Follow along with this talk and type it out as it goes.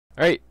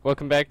Alright,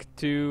 welcome back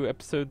to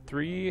episode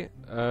 3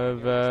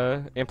 of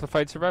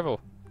Amplified Survival.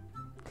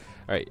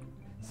 Alright,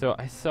 so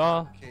I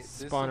saw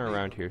spawner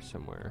around here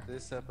somewhere.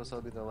 This episode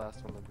will be the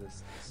last one of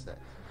this set.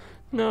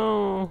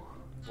 No,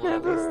 Well,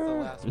 never.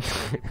 at least the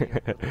last one. We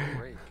can't have a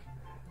break.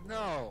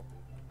 No!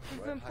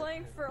 We've been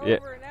playing for Yeah.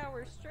 over an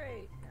hour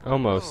straight.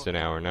 Almost an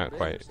hour, not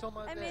quite.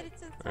 I made it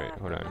to the top. Alright,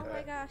 hold on. Oh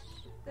my gosh,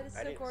 that is I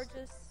so didn't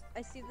gorgeous.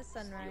 I see the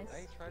sunrise.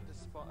 I tried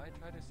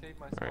to save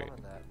my spawn Alright.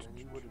 on that, and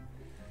you would have.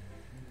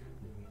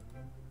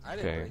 I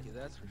didn't Okay. break it,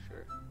 that's for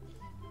sure.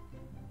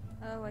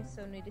 Oh, I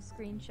so need a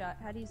screenshot.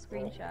 How do you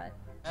screenshot?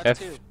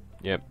 F2.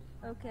 Yep.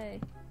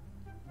 Okay.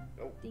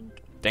 Oh.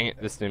 Dink. Dang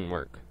it, this didn't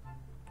work.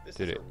 This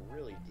Did is it? a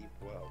really deep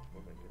well. Oh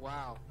my goodness.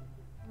 Wow.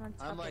 I'm on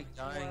top I'm like of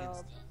the dying and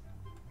world.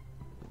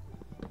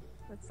 stuff.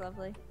 That's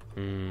lovely.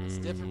 It's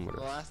different What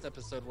from the else? last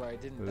episode where I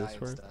didn't Will die this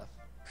and work? stuff.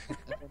 And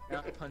then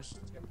now I punched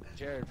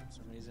Jared for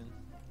some reason.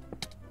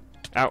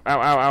 Ow, ow,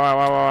 ow, ow, ow,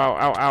 ow, ow,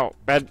 ow, ow.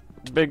 Bad,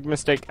 big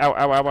mistake. Ow,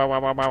 ow, ow, ow,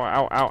 ow, ow,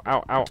 ow, ow,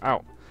 ow, ow,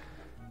 ow.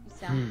 You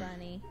sound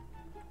funny.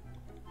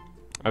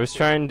 I was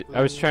trying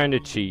to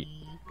cheat.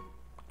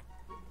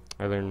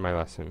 I learned my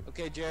lesson.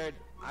 Okay, Jared,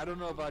 I don't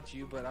know about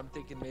you, but I'm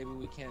thinking maybe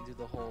we can't do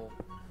the whole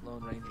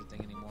Lone Ranger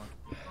thing anymore.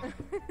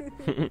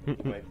 You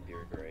might be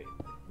right.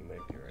 You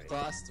might be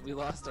right. We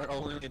lost our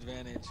only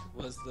advantage,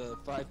 was the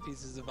 5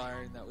 pieces of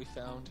iron that we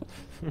found.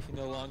 We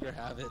no longer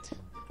have it.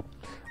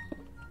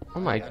 Oh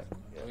my, Yeah.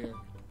 We're-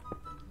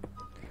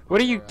 what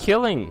are you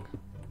killing,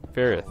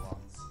 Ferrith?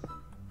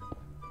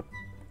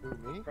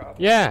 Who, me?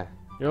 Probably. Yeah,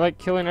 you're like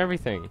killing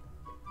everything.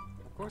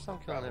 Of course I'm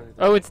killing everything.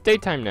 Oh, it's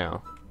daytime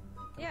now.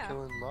 Yeah.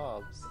 Killing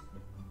mobs.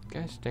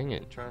 Gosh dang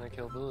it. Trying to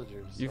kill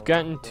villagers. You've so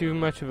gotten I'm too killing-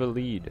 much of a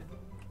lead.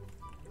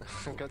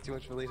 I've got too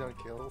much of a lead on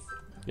kills.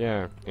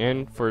 Yeah,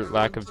 and for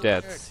lack of Until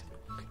deaths.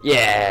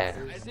 Yeah!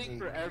 I think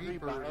for every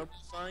biome you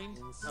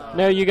find,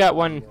 No, you got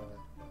one.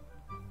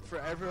 for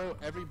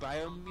every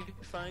biome you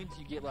find,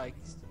 you get like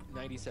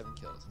 97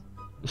 kills.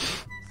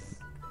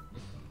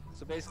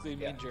 So basically,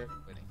 me and Jared are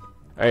winning.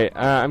 Alright,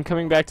 I'm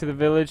coming back to the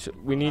village.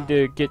 We need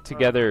to get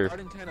together.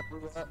 Garden kind of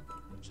blew up,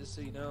 just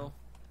so you know.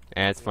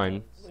 It's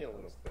fine. Only a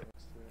little bit.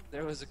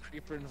 There was a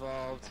creeper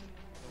involved.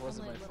 It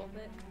wasn't Only my a little fault.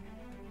 bit.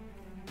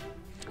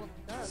 Well,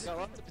 I duh, got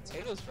lots of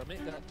potatoes from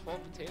it. Got 12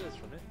 potatoes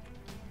from it.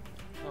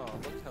 Oh,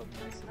 look how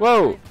nice. it is.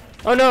 Whoa!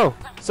 Oh no!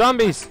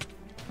 Zombies!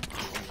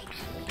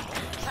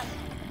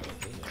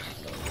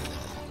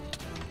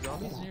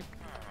 Zombies near.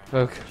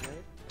 Okay.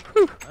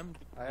 I'm.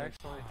 I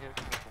actually hit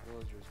a couple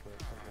villagers, but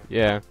okay.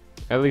 Yeah,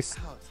 at least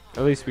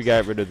Ouch. we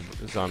got rid of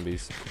the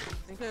zombies. I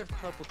think I have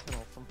carpal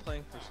tunnel from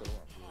playing for so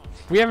long.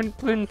 We haven't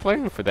been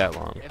playing for that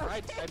long. If I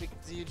die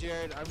because of you,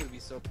 Jared, I'm gonna be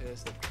so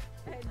pissed.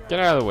 I know. Get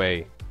out of the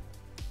way.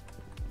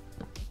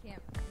 I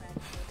can't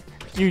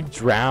imagine. You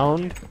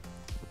drowned?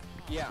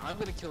 Yeah, I'm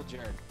gonna kill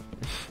Jared.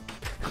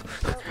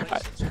 Our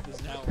relationship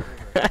is now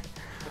over.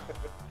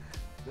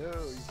 No,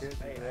 you can't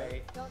do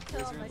that. Don't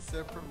Those tell are my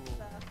inseparable.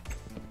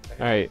 stuff.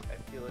 Alright.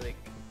 I feel like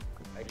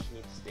I just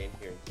need to stand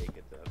here and take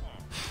it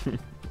though.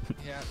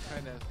 Yeah,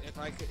 kind of.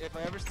 If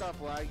I ever stop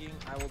lagging,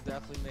 I will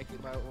definitely make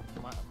it my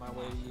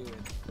way to you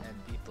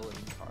and beat the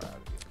living tar out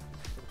of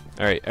you.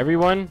 Alright,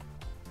 everyone,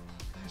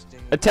 Gosh dang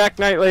it. attack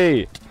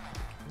Nightly!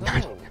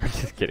 No. I'm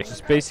just kidding.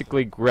 Just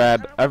basically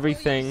grab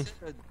everything.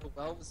 The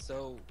well was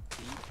so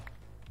deep,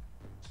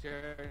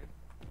 Jared.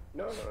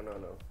 No.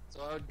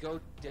 So I would go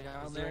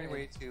down Is there. there any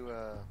way to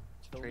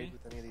kill trade me?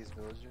 with any of these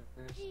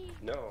villagers?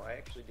 No, I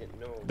actually didn't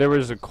know. There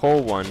was a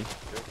coal one.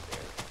 There.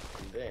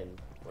 And then,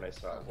 when I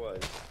saw it was,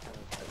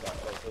 I thought,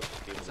 oh, he'll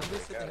just be able to Somebody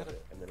break said out they of had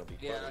it, and then it'll be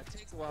Yeah, fine. it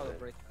takes a while to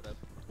break that up.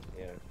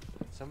 Yeah.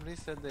 Somebody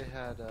said they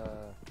had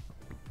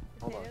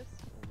hold on. Potatoes?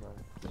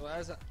 So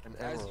as An you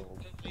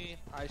emerald. kill me,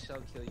 I shall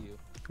kill you.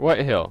 What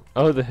hill?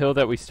 Oh, the hill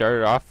that we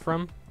started off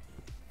from?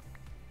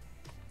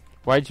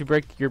 Why'd you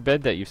break your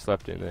bed that you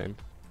slept in then?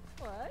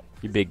 What?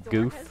 You This big door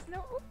goof. has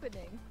no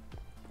opening.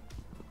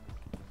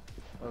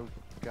 Oh,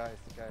 guys,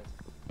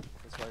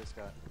 that's what I just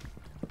got.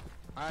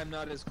 I'm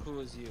not as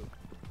cool as you.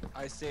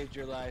 I saved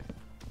your life.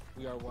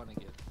 We are one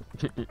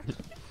again.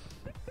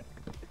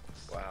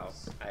 Wow.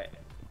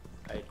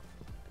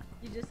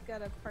 You just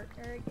got a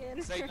partner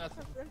again? Say or nothing.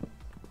 something?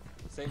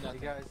 Say Hey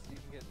nothing. guys, you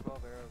can get 12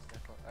 arrows.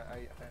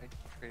 I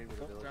traded with a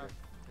Don't villager. drown,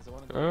 'cause I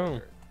wanna go Oh.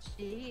 there.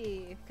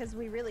 Gee, because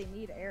we really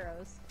need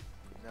arrows.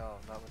 No,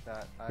 not with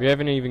that. We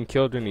haven't even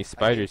killed any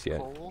spiders I yet.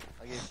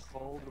 gave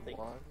coal to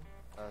one,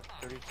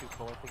 32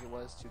 coal I think it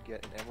was, to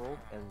get an emerald,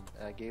 and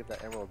I gave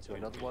that emerald to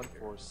another one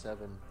for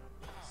seven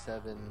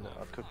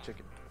cooked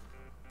chicken.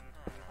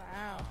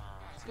 Wow.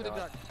 Could have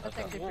got. That's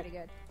actually pretty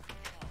good.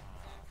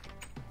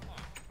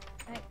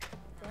 Hey,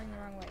 going the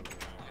wrong way.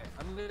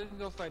 I'm gonna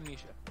go find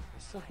Misha. I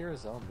still hear a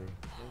zombie.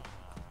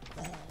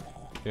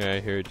 Yeah, I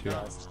hear it too.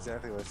 That's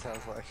exactly what it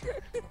sounds like.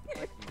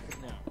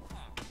 Now.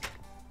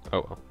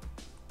 Oh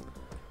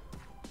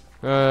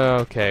well.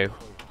 Okay.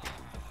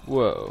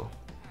 Whoa.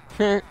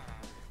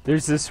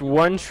 There's this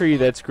one tree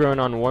that's grown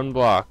on one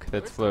block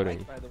that's Where's the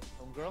light floating. by the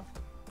homegirl?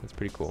 That's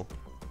pretty cool.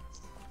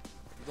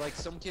 Like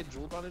some kid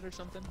drooled on it or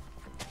something?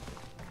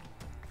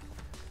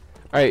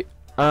 Alright,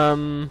 You're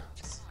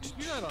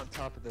not on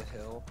top of the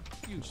hill.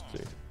 You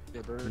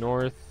fibber.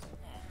 north,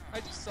 I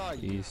just saw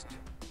you. east,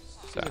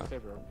 You're a south.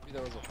 fibber. Maybe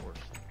that was a horse.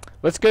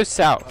 Let's go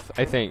south,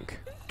 I think.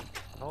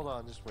 Hold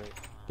on, just wait.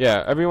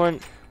 Yeah, everyone,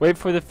 wait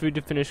for the food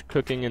to finish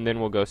cooking and then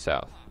we'll go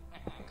south.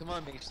 Come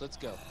on, Mish, let's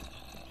go.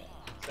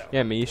 That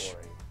Yeah, was Mish.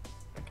 boring.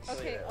 I can tell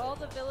you Okay, that. all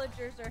the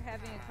villagers are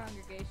having a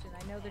congregation.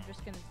 I know they're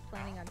just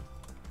planning on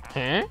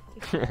Huh?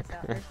 kicking us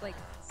out. There's like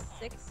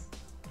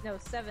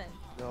 7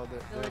 No,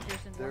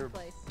 villagers in they're one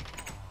place.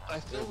 I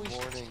feel we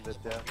should. mourning the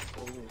death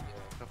of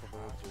a couple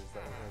villagers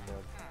that were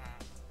in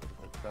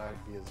that died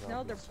via zombies.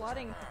 No, they're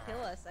plotting to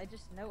kill us. I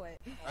just know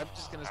it. I'm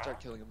just gonna start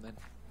killing them then.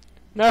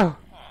 No!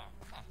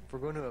 If we're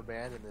going to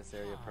abandon this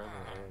area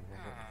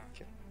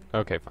permanently.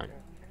 Okay, fine.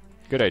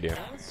 Good idea.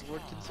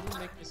 Sword, can someone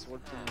make me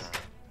sword, please?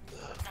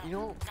 You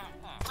know,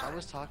 I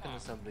was talking to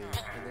somebody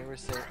and they were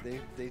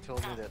saying they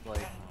told me that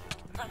like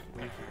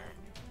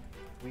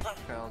we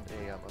found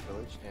a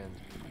village and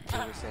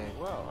they were saying,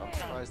 well, I'm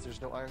surprised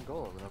there's no iron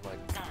golem, and I'm like,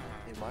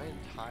 in my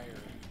entire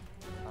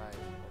time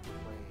of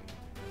playing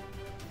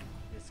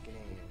this game,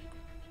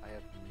 I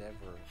have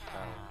never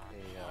found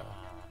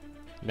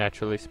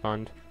Naturally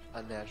spawned.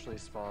 a naturally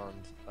spawned.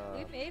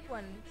 We made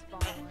one spawn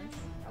once.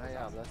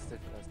 Yeah, that's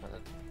different. That's not a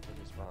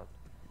naturally spawned.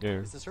 Yeah.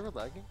 Is the server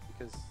lagging?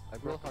 Because I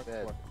Real broke my hard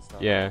bed. to It's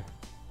not Yeah.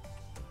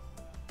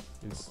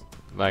 It's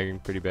lagging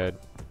pretty bad.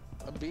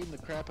 I'm beating the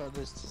crap out of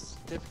this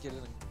certificate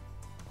in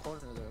the corner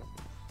though.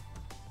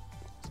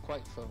 It's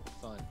quite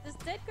fun. Does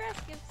dead grass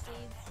give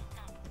seeds?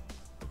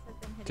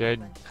 I've been hitting Dead-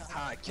 a bunch of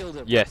Ah, I killed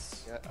him.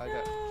 Yes. Yeah, I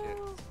got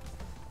No. kicked.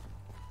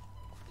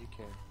 You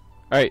can.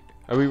 Alright,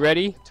 are we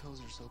ready? My toes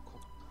are so cold.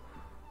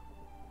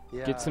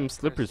 Yeah, Get some of course,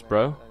 slippers, man.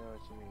 bro. I know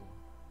what you mean.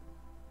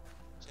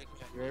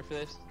 You ready for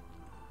this?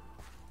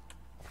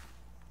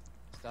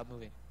 Stop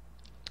moving.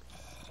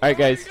 Alright,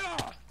 guys.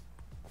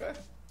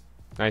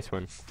 Nice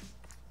one.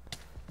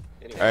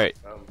 Anyway, Alright.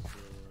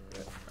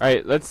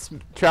 Alright, let's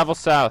travel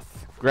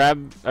south.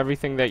 Grab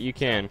everything that you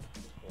can.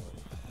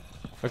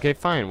 Okay,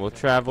 fine. We'll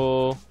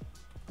travel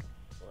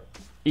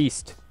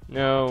east.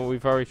 No,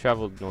 we've already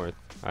traveled north.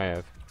 I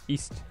have.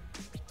 East.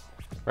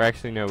 Or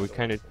actually, no, we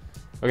kind of...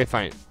 Okay,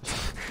 fine.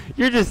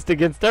 You're just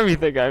against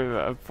everything I'm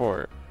up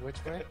for.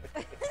 Which way?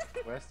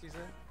 West, you said?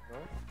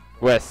 North?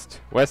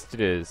 West. West it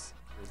is.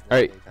 There's no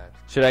Alright. daytime.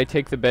 Should I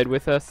take the bed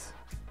with us?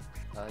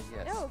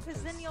 Yes. No,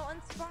 because then you'll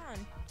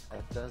unspawn.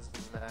 That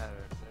doesn't matter.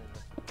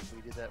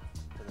 We did that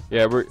for the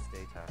Yeah, we're- it's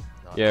daytime.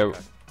 not yeah,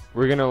 nighttime.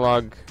 We're gonna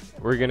log...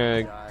 We're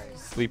gonna Guys,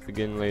 sleep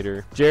again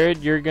later. Jared,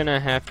 you're gonna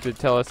have to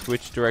tell us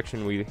which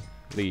direction we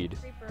lead.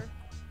 Creeper.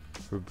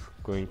 We're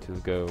going to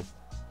go...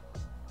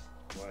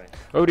 Why?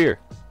 Oh dear.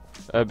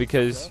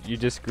 Because you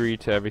disagree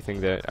to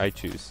everything that I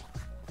choose.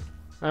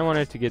 I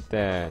wanted to get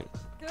that.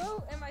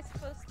 Who am I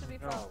supposed to be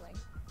No.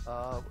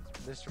 following?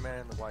 Mr. Man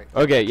in the White.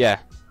 Okay, yeah.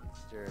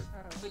 Jared.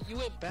 Oh. Wait, you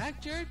went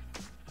back, Jared?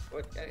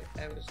 What?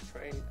 I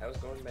was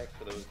going back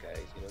for those guys,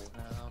 you know?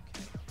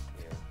 Okay.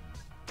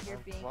 Yeah. You're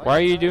being. Why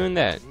are you doing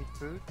that? Need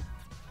food?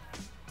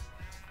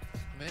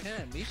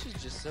 Man, Misha's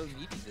just so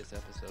needy this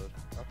episode.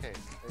 Okay.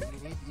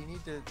 You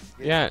need to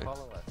get Yeah. to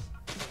follow us.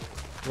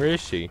 Where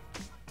is she?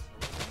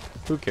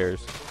 Who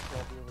cares? We're supposed to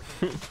all be over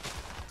here.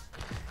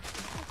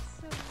 That's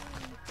so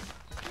mean.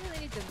 You really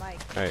need the mic.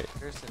 Alright.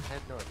 Kirsten,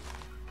 head north.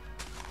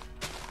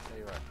 There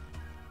you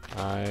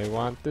are. I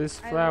want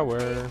this I will flower.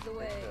 pave the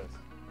way. Take those.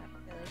 Not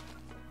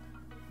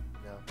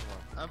really. No,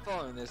 come I'm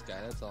following this guy,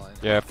 that's all I know.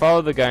 Yeah,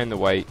 follow the guy in the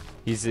white.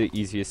 He's the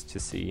easiest to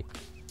see. on.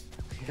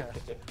 Yeah.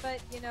 But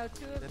you know,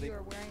 2 of you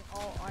are wearing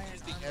all iron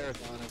He's the armor.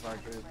 Aragon of our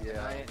group. Yeah. And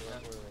I am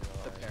we're really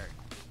the alright. Perry.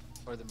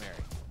 Or the Mary.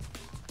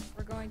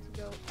 We're going to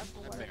go up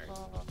a I'm Mary.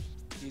 waterfall.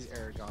 He's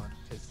Aragon,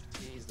 because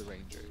he's the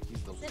ranger.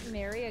 He's the Isn't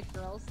Mary a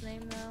girl's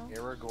name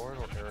though? Aragorn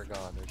or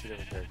Aragon? They're two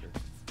different characters.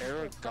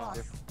 Aragon.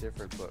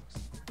 Different books.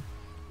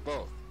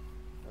 Both.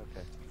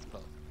 Okay. It's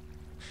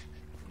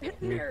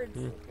both.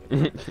 Nerds.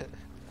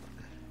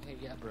 Hey,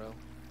 yeah, bro.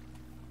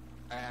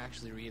 I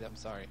actually read, I'm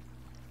sorry.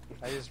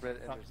 I just read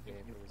Ender's Game.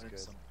 It was Learned good.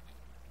 some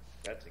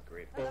That's a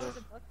great Oh, book. that was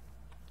a book.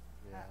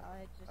 Yeah.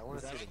 I I want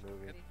to Is see that- the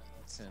movie.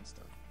 sense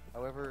stuff.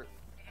 However,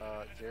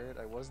 Jared,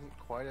 I wasn't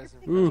quite as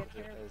Ooh.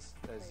 impressed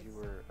as you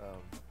were.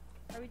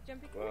 Are we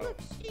jumping? Wow. Look,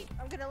 sheep!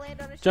 I'm gonna land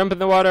on a sheep. Jump in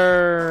the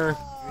water! You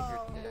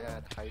Oh, and your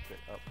dad hype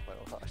it up quite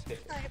a lot.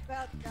 I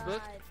about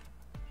Look. died.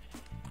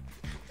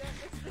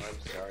 I'm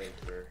sorry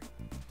for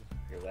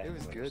your lack It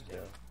was of good though,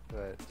 understanding.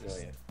 but Oh,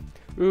 just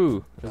yeah.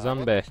 Ooh, a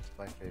zombie. it's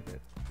my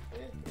favorite.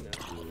 You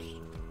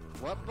know.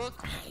 What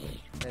book?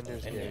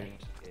 Ender's Game.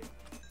 Yeah,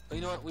 Oh,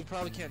 you know what? We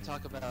probably can't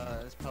talk about.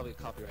 It's probably a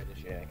copyright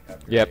issue. yeah,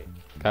 copyright. Yep.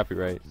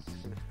 Copyright.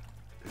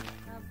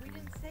 We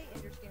didn't say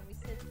Ender's Game. We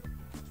said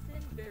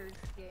Cinder's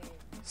Game.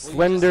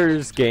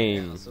 Slender's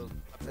game. So,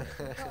 No,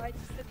 I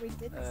just said we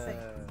didn't say.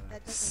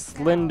 That doesn't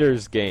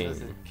Slender's It game.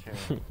 doesn't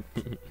count.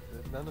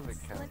 None of it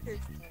count. counts. Slender's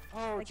Game.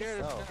 oh, Like a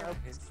Jared. No,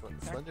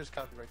 no. Slender's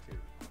copyright too.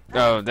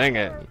 Oh, dang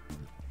it.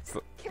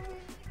 Can we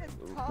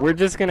even talk? We're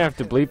just gonna have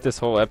to bleep this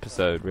whole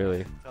episode,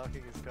 really.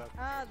 Talking is copyright.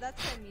 Ah,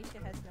 that's why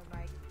Misha has no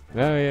mic.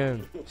 Oh yeah,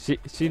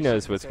 she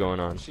knows what's going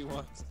on. She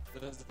wants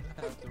doesn't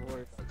have to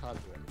worry about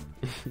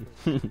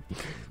copyright.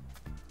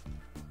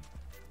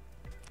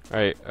 All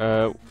right.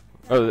 Oh,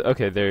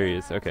 okay. There he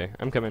is. Okay,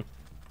 I'm coming.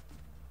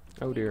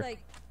 Oh We need, dear. like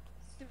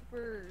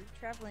super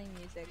traveling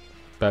music.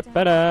 Ba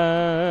ba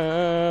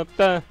da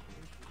da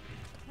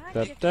Not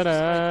da just da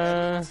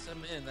da Put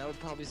some in. That would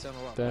probably sound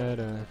a lot da better.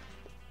 da.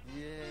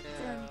 Yeah.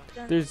 dun,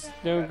 dun, There's dun.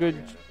 no good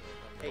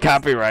Hey,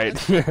 copyright.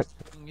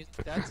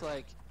 That's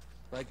like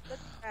Let's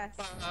press.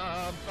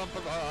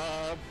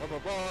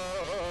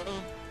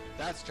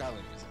 that's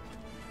traveling music.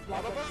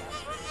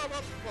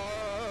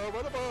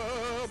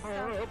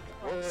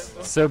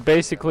 So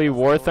basically,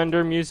 War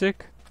Thunder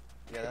music.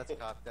 Yeah, that's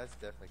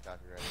definitely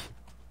copyrighted.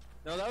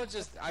 No, that was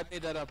just I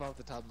made that up off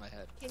the top of my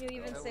head. Can you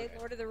even say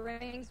Lord of the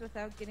Rings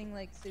without getting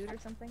like sued or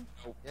something?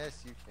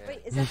 Yes, you can.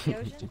 Wait, is that the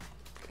ocean?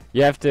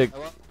 You have to. I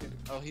love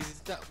oh,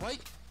 he's why you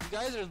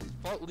guys are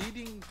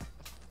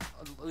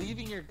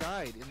leaving your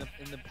guide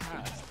in the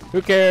past.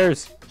 Who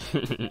cares?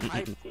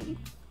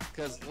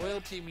 Because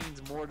loyalty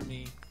means more to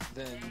me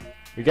than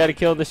We gotta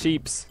kill the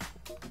sheeps.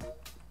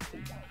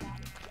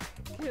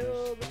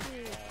 Kill the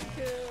sheep,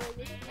 kill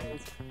the sheep.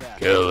 yeah,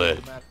 Kill it.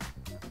 doesn't matter.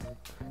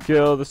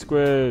 Kill the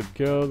squid.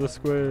 Kill the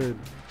squid.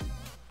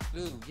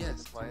 Ooh,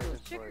 yes. My Cool. inventory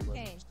Sugar wasn't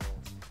cane.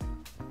 stolen.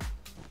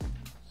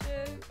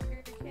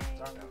 Sugar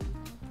cane.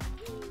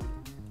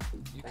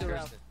 You can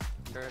Kirsten,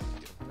 Kirsten,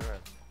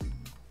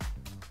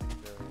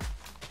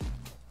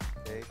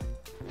 Dave,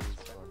 please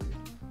don't do.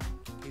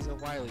 He's a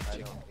wily I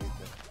chicken. don't need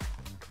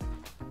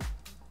them.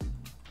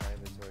 My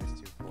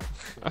inventory's too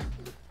full.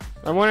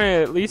 I want to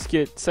at least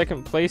get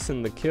second place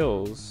in the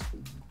kills.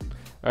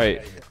 All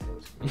right.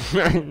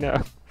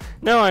 No,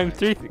 no, I'm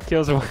 3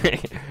 kills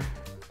away.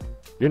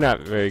 You're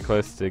not very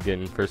close to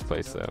getting first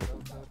place though.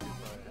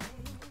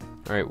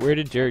 All right, where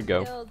did Jared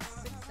go? Killed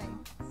 6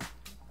 things.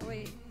 Oh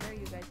wait, there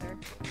you guys are.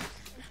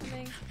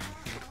 Listening.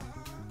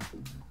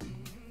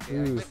 Yeah,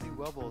 I Ooh. see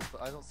Wubbles,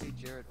 but I don't see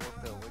Jared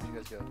or Phil. Where'd you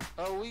guys go?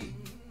 Oh,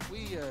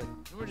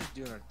 we're just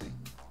doing our thing.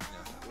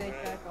 They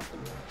back off.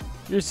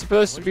 You're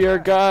supposed to be our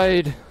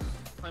guide.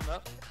 Climb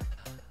up.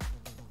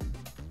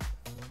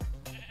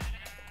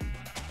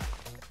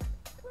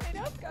 Wait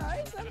up,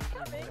 guys! I'm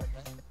coming.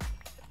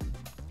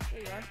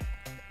 There you are.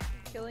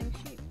 Killing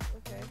sheep.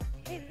 Okay.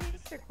 Hey,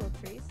 these are cool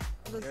trees.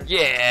 Oh, those are-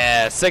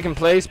 Yeah, second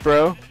place,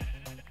 bro.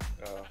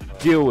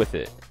 Deal with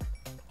it.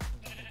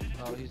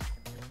 Oh, he's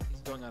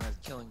going on a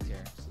killing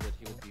tear so that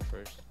he would be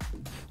first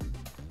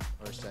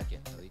or second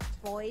at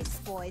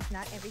least. Boys,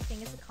 not everything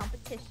is a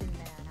competition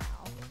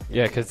now.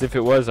 Yeah, because if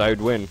it was, I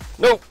would win.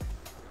 Nope.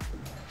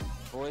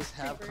 Boys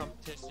have Super.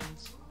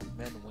 competitions,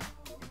 men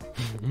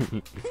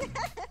win.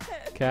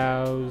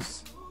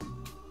 Cows.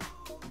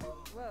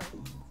 Whoa,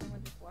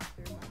 someone just walked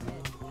through my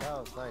head.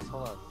 Cows, nice.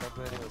 Hold on. Don't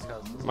put any of those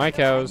cows. My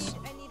cows.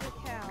 I need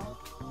a cow.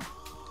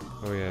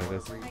 Oh yeah,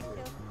 that's. Can I kill?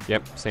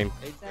 Yep, same.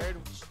 Hey, Jared,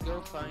 we should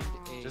go find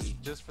a.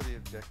 Just for the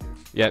objective.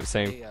 Yep,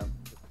 same.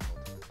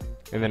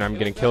 And then I'm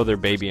gonna kill their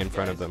baby in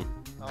front of them.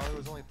 Oh, there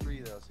was only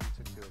 3 though, so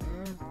you took 2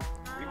 of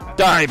them.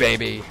 Die,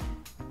 baby.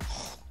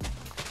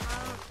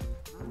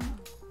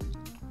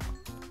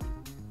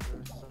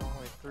 There's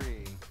only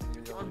 3.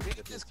 You're the Come on, only one beat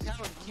that this did cow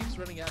and it keeps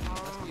running at me. It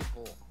must be a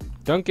bull.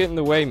 Don't get in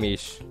the way,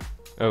 Mish.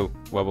 Oh,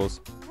 Wubbles.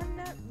 I'm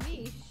not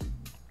Mish.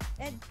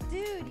 And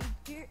dude,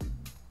 he nearly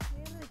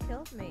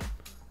killed me.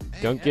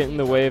 Hey, Don't get in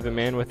the way of a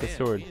man with a man,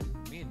 sword.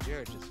 Me and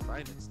Jared just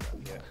finding stuff.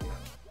 Yeah.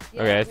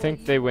 Okay, I well, think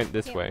you they went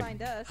this can't way.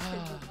 Find us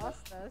 'cause you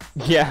lost us.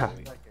 Yeah.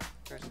 Okay,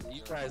 Kirsten,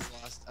 You guys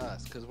lost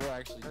us because we're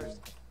actually doing.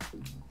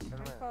 turn I'm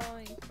around.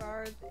 following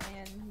Farth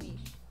and Mish.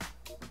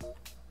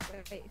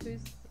 Wait,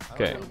 who's I'm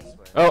Okay. going this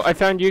way. Oh, I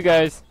found you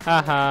guys.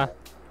 Haha.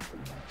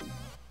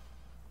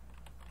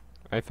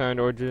 I found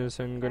oranges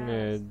and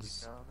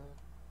grenades. Found it?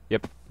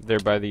 Yep, they're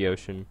by the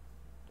ocean.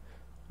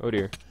 Oh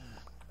dear.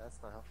 That's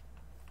not helpful.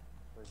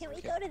 Where's Can the-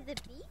 we go to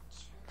the beach?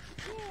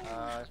 If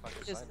I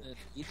can Just find it.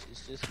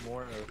 it's just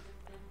more of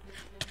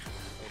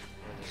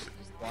just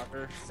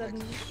water.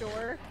 Sunny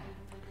shore.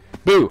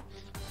 Boo!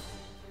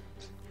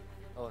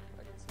 Oh, look,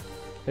 I can see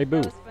it. Hey,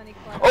 boo. That was funny.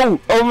 Oh,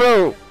 oh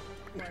no!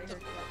 Before I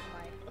heard you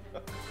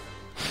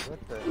off What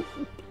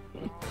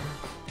the?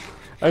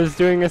 I was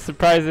doing a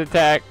surprise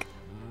attack.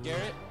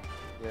 Garrett,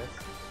 Yes?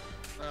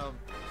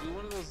 do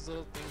one of those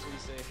little things where you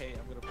say, "Hey,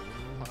 I'm gonna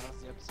pause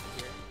the episode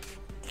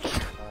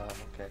here."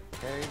 Okay.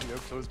 Hey, the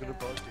episode's gonna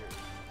pause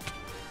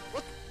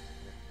here.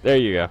 There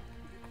you go.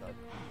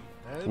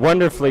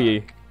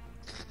 Wonderfully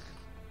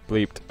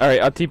bleeped.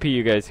 Alright, I'll TP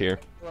you guys here.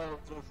 Well,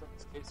 little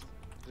friends, case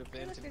the mic. event Look,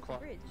 and there's a qual-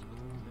 bridge.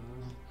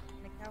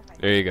 And a cow hide.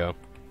 There you go.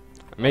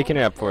 I'm making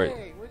it up for it.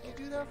 Hey, what'd you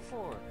do that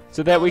for?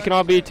 So that we can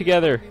all be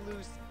together. You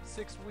lose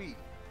 6 wheat.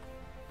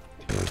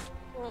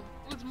 Well,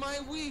 it's my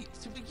wheat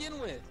to begin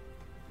with.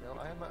 No,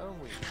 I have my own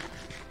wheat.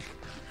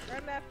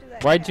 Run after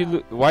that Why'd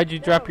cow. you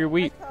drop No, your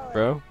wheat, I saw it.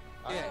 bro?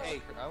 Yeah,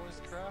 hey. I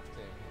was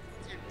crafting.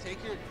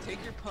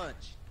 Take your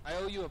punch. I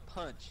owe you a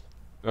punch.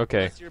 Okay.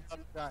 Unless you're about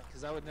to die,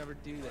 because I would never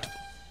do that.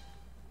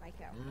 My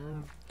cow.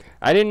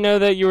 I didn't know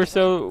that you were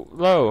so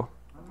low.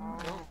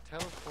 Don't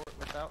teleport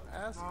without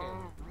asking.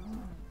 asking.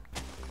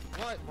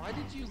 What? Why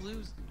did you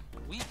lose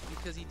wheat?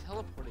 Because he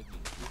teleported you.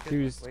 Because- He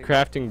was wait,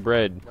 crafting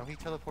bread. No, he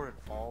teleported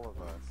all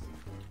of us.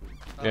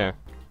 Oh. Yeah.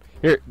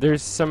 Here,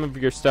 there's some of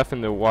your stuff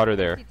in the water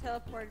there. He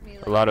teleported me.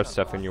 Like, A lot of to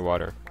stuff in your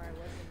water. Where I was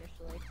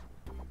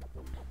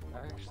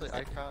initially.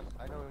 Actually,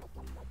 I know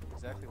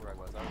exactly where I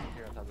was. I was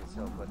here on top of this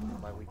hill, but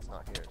my wheat's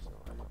not here, so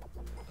I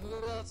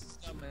don't. Who else has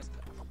got my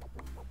stuff?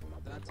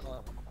 That's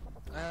all.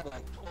 I have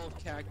like 12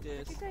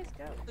 cactus. Where'd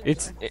you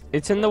guys go?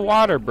 It's in the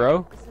water,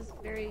 bro. This is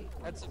very.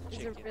 That's a This is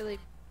chicken. a really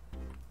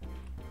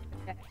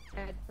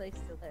bad place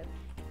to live.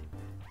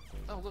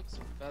 Oh, look,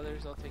 some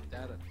feathers. I'll take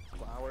that. A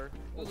flower.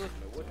 Oh, Oh, look,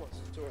 my wooden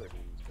sword.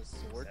 the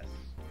sword.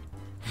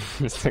 Success.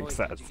 Oh, wait,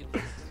 Success. did you get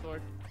the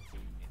sword?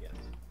 Yes.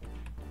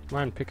 Come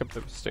on, pick up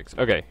the sticks.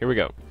 Okay, here we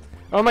go.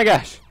 Oh my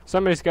gosh,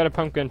 somebody's got a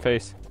pumpkin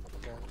face.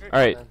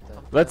 Alright,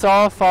 let's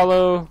all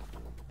follow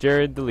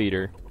Jared the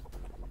leader.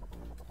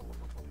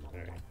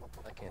 Alright.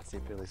 I can't see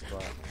Billy's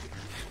spot.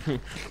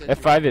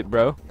 F5 it,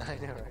 bro. I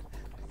know, right?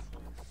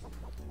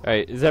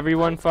 Alright, is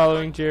everyone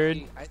following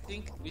Jared? I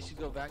think we should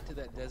go back to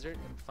that desert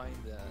and find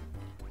the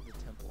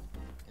temple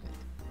in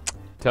it.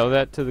 Tell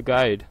that to the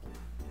guide.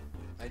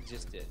 I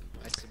just did.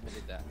 I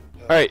submitted that.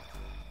 Alright.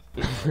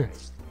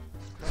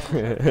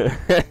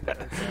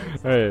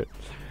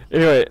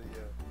 Alright.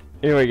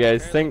 Anyway,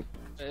 guys, Apparently,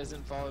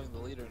 isn't following the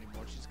leader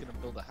anymore. She's gonna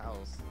build a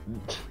house.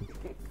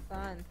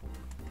 Fun.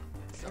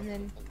 And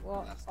then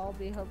we'll all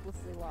be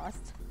hopelessly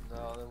lost.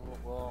 No, then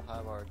we'll all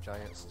have our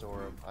giant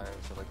store of iron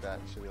and stuff like that,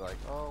 and she'll be like,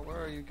 "Oh, where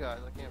are you guys?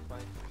 I can't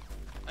find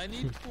you." I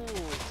need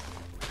tools.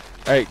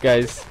 Alright,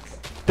 guys.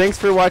 Thanks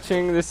for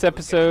watching this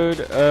episode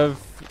of...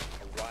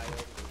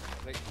 Riot.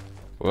 Wait.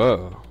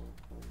 Whoa.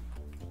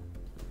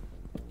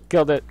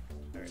 Killed it.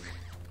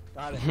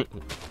 Got it.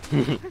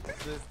 Is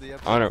this the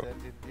Honor. episode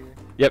ended here?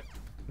 Yep.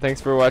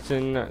 Thanks for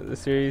watching the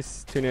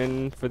series. Tune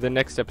in for the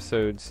next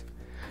episodes.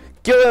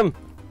 Kill him!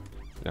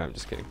 No, I'm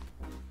just kidding.